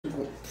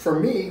for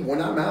me,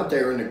 when I'm out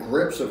there in the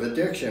grips of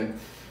addiction,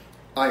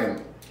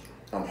 I'm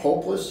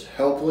hopeless,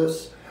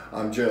 helpless.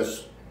 I'm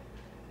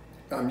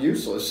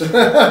useless,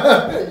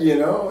 you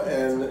know,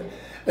 and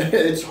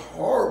it's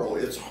horrible.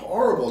 It's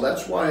horrible.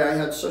 That's why I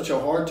had such a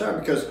hard time,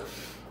 because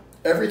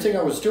everything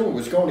I was doing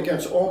was going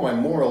against all my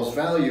morals,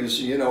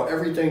 values, you know,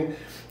 everything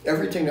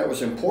that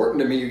was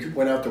important to me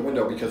went out the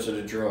window because of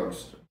the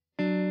drugs.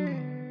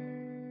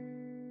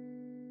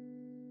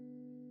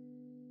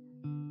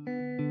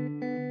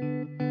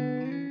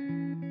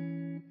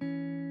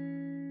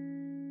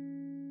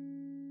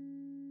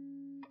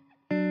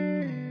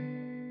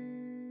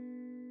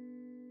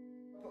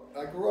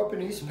 I grew up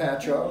in East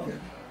Patchogue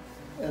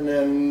and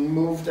then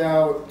moved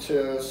out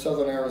to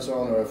southern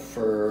Arizona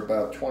for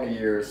about 20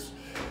 years.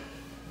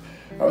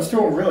 I was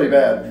doing really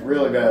bad,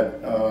 really bad.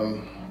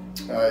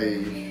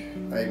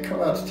 I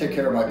come out to take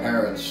care of my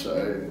parents.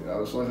 I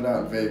was living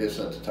out in Vegas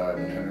at the time,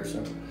 in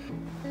Henderson.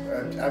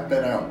 I've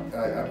been out.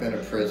 I've been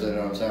in prison.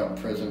 I was out in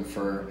prison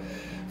for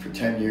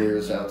 10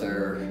 years out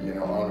there, you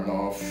know, on and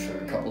off,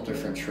 a couple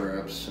different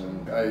trips.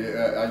 And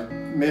I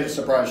made a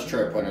surprise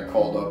trip when I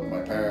called up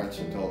my parents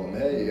and told them,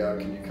 hey,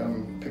 can you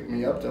come pick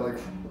me up? They're like,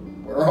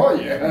 where are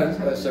you?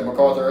 I said,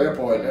 MacArthur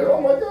Airport. They're,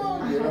 oh my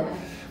God, you know.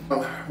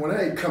 When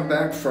I come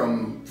back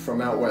from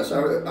out west,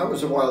 I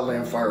was a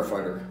wildland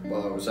firefighter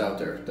while I was out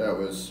there. That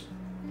was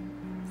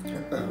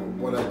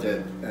what I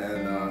did.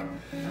 And,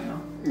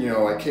 you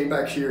know, I came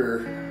back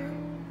here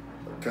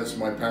because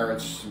my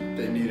parents,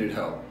 they needed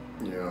help.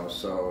 You know,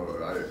 so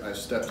I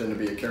stepped in to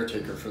be a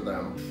caretaker for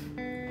them.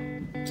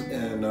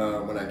 And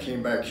when I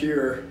came back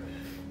here,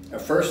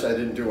 at first I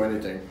didn't do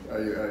anything.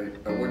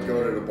 I would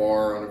go to the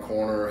bar on the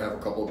corner, have a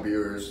couple of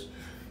beers,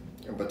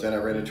 but then I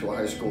ran into a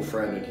high school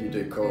friend and he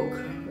did coke.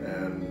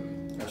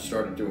 And I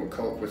started doing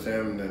coke with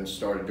him, and then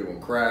started doing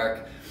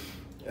crack,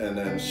 and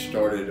then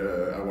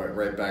I went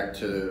right back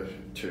to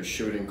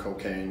shooting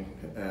cocaine.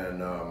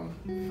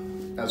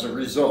 And as a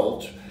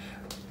result,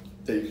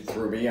 they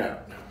threw me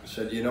out.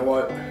 Said, you know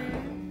what,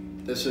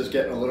 this is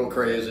getting a little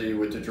crazy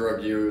with the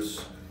drug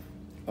use.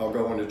 I'll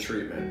go into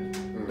treatment.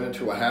 We went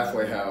to a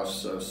halfway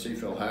house, a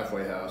Seafield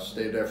halfway house,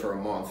 stayed there for a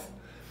month.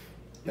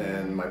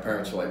 And my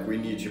parents were like, we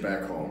need you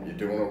back home. You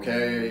doing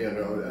okay? You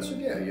know, I said,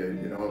 yeah,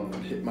 you know,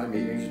 I'm hitting my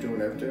meetings,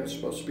 doing everything I'm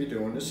supposed to be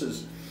doing. This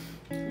is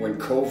when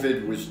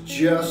COVID was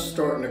just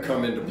starting to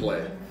come into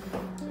play.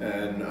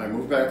 And I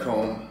moved back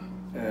home,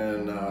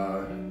 and,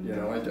 you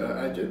know,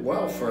 I did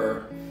well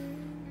for,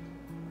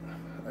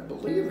 I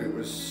believe it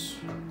was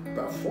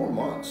about 4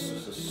 months. This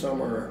is the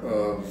summer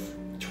of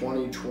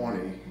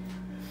 2020.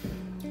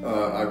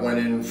 I went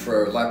in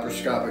for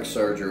laparoscopic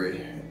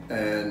surgery,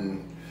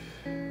 and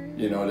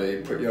you know, they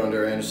put you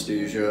under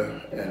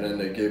anesthesia, and then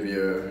they give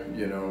you,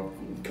 you know,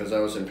 because I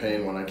was in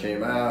pain when I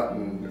came out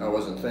and I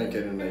wasn't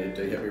thinking, and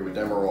they hit me with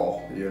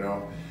Demerol, you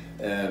know,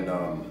 and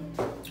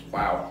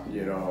wow,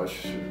 you know,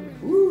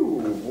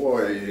 whoo,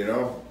 boy, you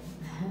know.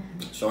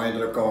 So I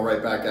ended up going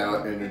right back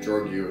out into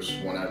drug use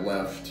when I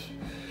left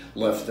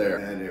there,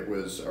 and it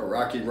was a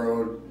rocky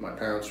road. My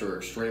parents were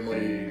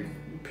extremely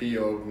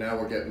PO'd. Now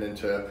we're getting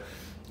into,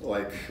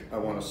 like, I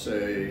want to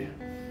say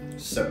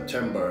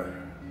September.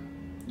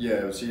 Yeah,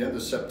 it was the end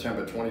of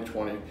September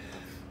 2020,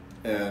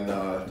 and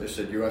they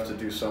said, you have to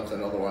do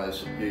something,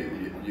 otherwise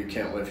you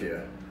can't live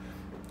here.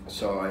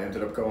 So I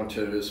ended up going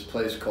to this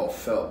place called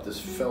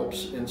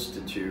Phelps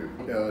Institute,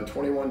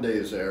 21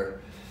 days there,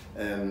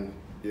 and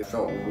it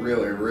felt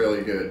really,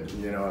 really good.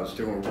 You know, I was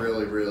doing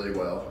really, really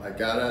well. I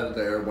got out of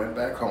there, went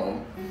back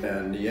home,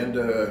 and the end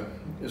of,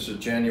 this is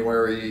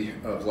January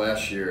of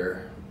last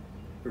year,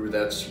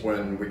 that's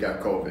when we got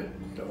COVID.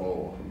 The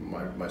whole,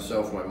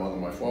 myself, my mother,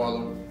 my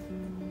father,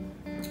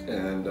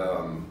 and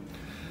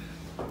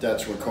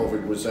that's when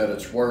COVID was at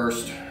its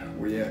worst.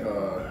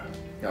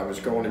 I was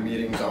going to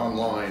meetings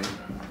online,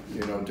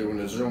 you know, doing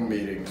the Zoom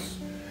meetings,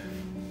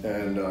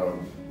 and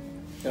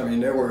I mean,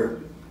 they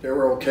were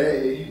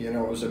okay, you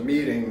know, it was a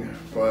meeting,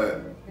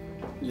 but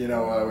you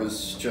know, I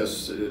was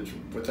just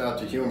without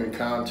the human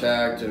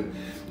contact, and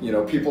you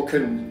know, people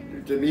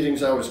couldn't, the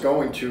meetings I was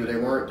going to, they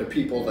weren't the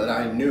people that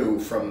I knew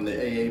from the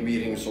AA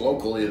meetings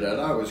locally that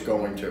I was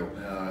going to.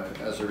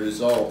 As a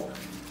result,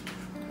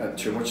 I had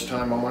too much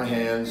time on my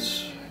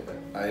hands.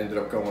 I ended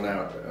up going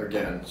out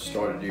again,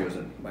 started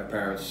using. My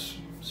parents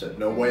said,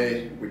 no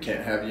way, we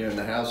can't have you in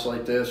the house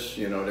like this.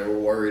 You know, they were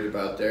worried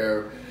about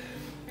their,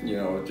 you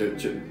know,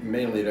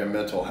 mainly their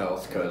mental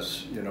health,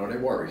 because, you know, they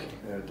worry,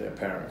 their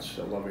parents,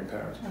 their loving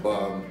parents.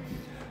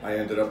 I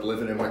ended up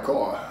living in my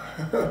car,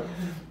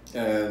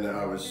 and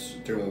I was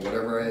doing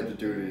whatever I had to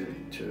do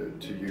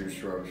to use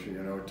drugs, you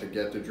know, to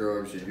get the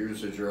drugs, to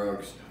use the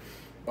drugs.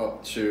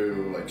 Up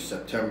to like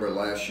September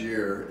last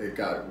year, it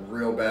got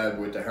real bad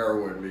with the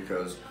heroin,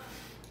 because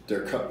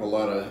they're cutting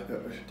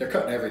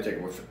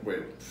everything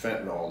with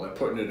fentanyl. They're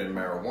putting it in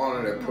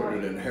marijuana, they're putting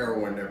it in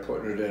heroin, they're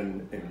putting it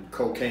in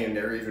cocaine,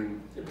 they're even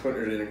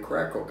putting it in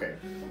crack cocaine.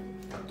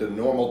 The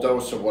normal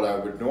dose of what I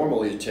would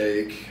normally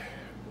take,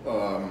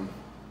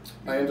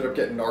 I ended up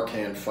getting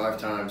Narcan 5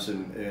 times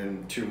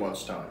in 2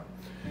 months' time.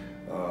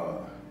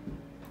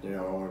 You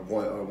know,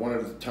 one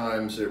of the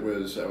times it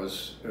was,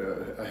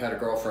 I had a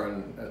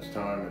girlfriend at the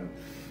time, and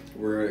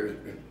we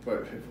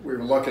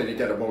were lucky to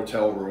get a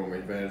motel room. We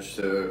managed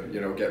to, you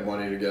know, get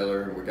money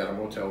together, and we got a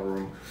motel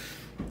room.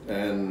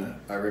 And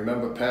I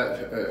remember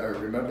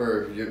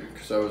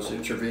because I was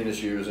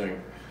intravenous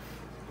using,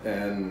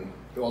 and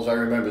all I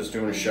remember is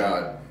doing a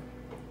shot.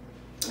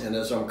 And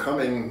as I'm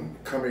coming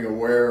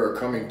aware or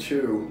coming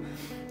to,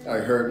 I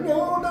heard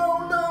no,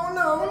 no, no,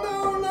 no,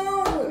 no,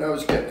 no, and I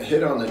was getting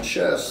hit on the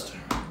chest,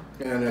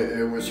 and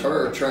it was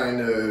her trying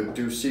to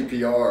do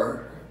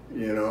CPR,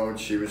 you know, and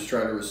she was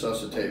trying to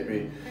resuscitate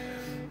me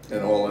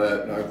and all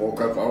that. And I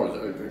woke up, I was,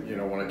 you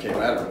know, when I came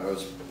out of it, I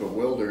was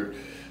bewildered.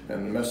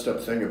 And the messed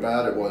up thing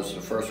about it was the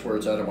first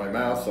words out of my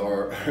mouth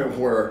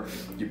were,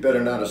 "You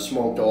better not have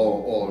smoked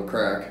all the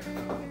crack."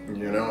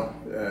 You know,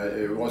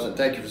 it wasn't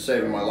 "Thank you for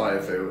saving my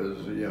life." It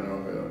was, you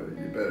know,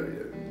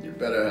 you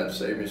better have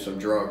saved me some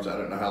drugs. I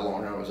don't know how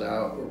long I was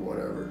out or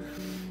whatever.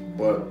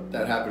 But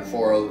that happened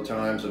 4 other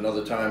times.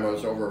 Another time I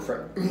was over a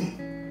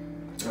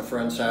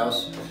friend's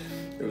house.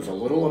 It was a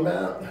little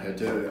amount. I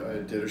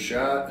did a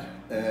shot,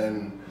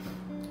 and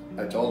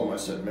I told him, I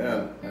said,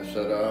 "Man," I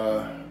said,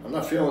 "I'm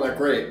not feeling that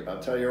great. I'll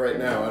tell you right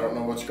now. I don't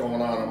know what's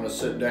going on. I'm going to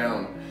sit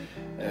down."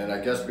 And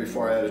I guess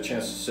before I had a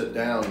chance to sit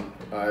down,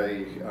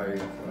 I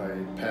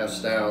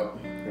passed out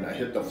and I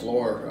hit the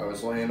floor. I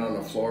was laying on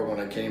the floor when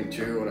I came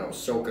to, and I was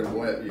soaking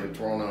wet. You had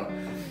thrown a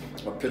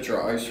pitcher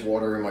of ice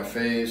water in my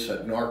face,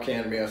 had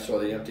Narcan me. I saw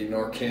the empty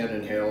Narcan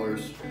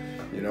inhalers.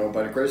 You know,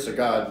 by the grace of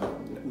God,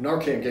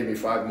 Narcan gave me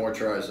 5 more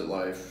tries at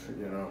life.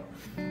 You know,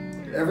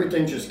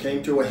 everything just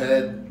came to a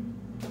head.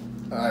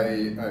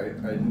 I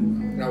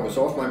was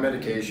off my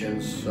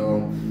medications,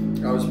 so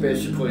I was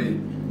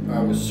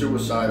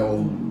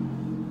suicidal,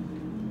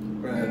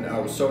 and I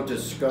was so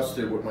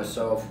disgusted with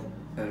myself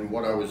and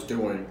what I was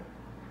doing.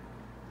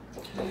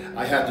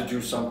 I had to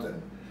do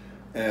something,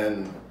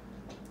 and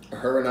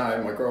her and I,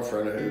 my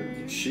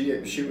girlfriend,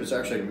 she was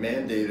actually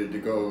mandated to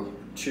go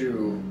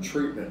to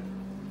treatment.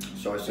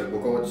 So I said,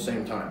 we'll go at the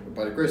same time.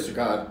 By the grace of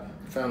God,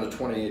 I found a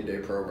 28-day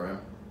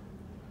program,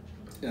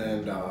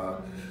 and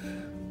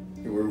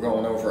we were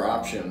going over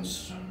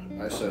options.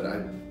 I said, I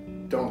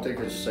don't think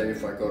it's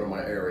safe I go to my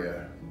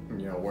area,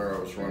 you know, where I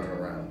was running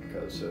around,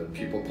 because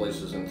people,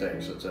 places, and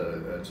things, it's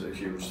a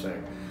huge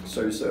thing.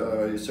 So he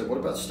said, what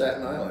about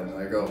Staten Island?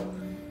 I go,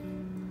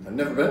 I've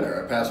never been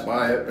there. I passed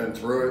by it, been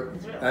through it.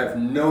 I have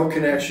no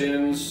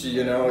connections,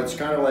 you know, it's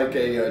kind of like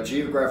a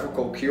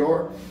geographical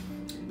cure.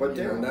 But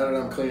now that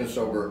I'm clean and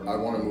sober, I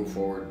want to move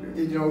forward.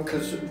 You know,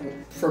 because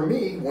for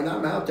me, when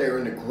I'm out there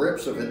in the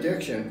grips of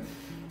addiction,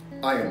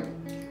 I'm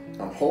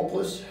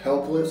hopeless,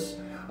 helpless,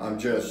 I'm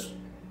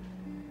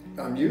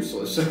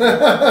useless,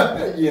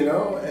 you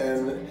know,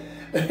 and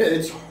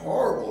it's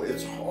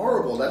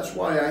horrible. That's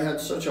why I had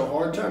such a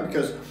hard time,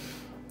 because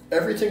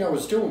everything I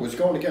was doing was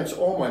going against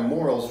all my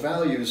morals,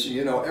 values,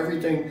 you know,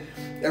 everything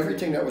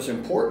that was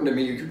important to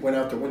me went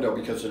out the window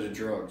because of the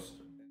drugs.